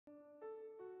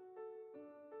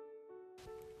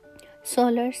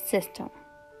Solar system.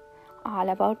 All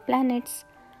about planets.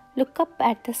 Look up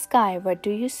at the sky. What do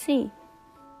you see?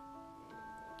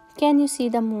 Can you see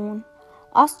the moon?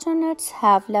 Astronauts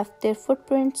have left their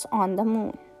footprints on the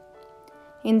moon.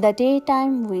 In the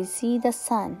daytime, we see the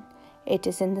sun. It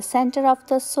is in the center of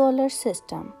the solar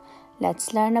system.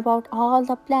 Let's learn about all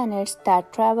the planets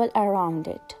that travel around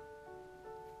it.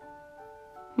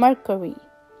 Mercury.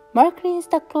 Mercury is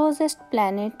the closest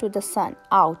planet to the Sun.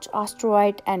 Ouch,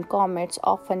 asteroids and comets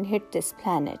often hit this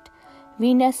planet.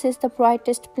 Venus is the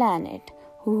brightest planet.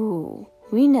 Ooh,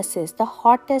 Venus is the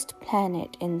hottest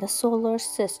planet in the solar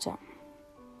system.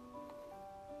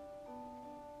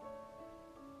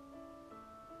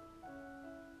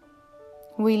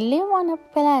 We live on a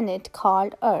planet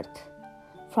called Earth.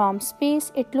 From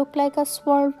space, it looks like a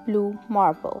swirled blue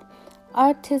marble.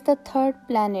 Earth is the third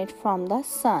planet from the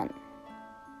Sun.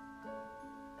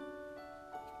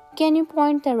 Can you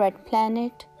point the red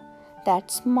planet?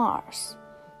 That's Mars.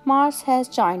 Mars has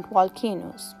giant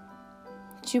volcanoes.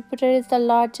 Jupiter is the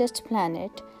largest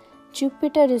planet.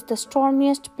 Jupiter is the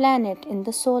stormiest planet in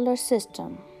the solar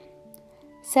system.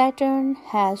 Saturn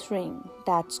has rings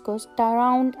that goes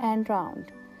round and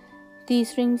round.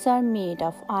 These rings are made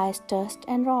of ice, dust,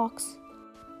 and rocks.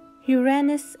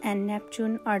 Uranus and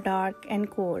Neptune are dark and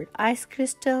cold. Ice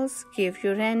crystals give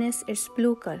Uranus its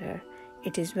blue color.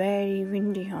 It is very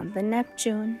windy on the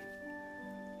Neptune.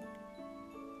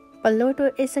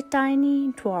 Pluto is a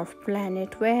tiny dwarf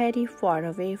planet very far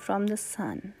away from the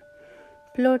Sun.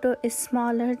 Pluto is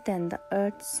smaller than the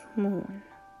Earth's moon.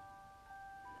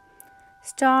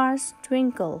 Stars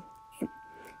twinkle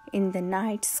in the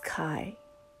night sky.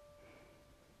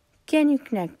 Can you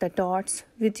connect the dots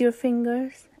with your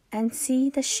fingers and see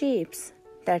the shapes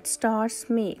that stars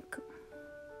make?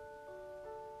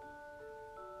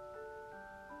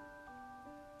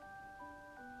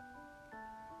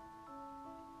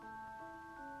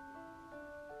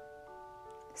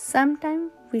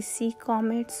 Sometimes we see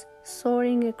comets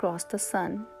soaring across the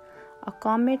sun. A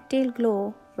comet tail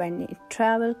glows when it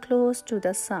travels close to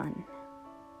the sun.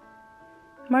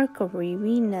 Mercury,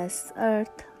 Venus,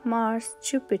 Earth, Mars,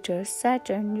 Jupiter,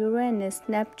 Saturn, Uranus,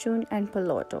 Neptune, and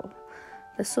Pluto.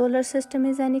 The solar system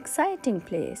is an exciting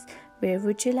place. Where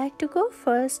would you like to go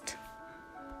first?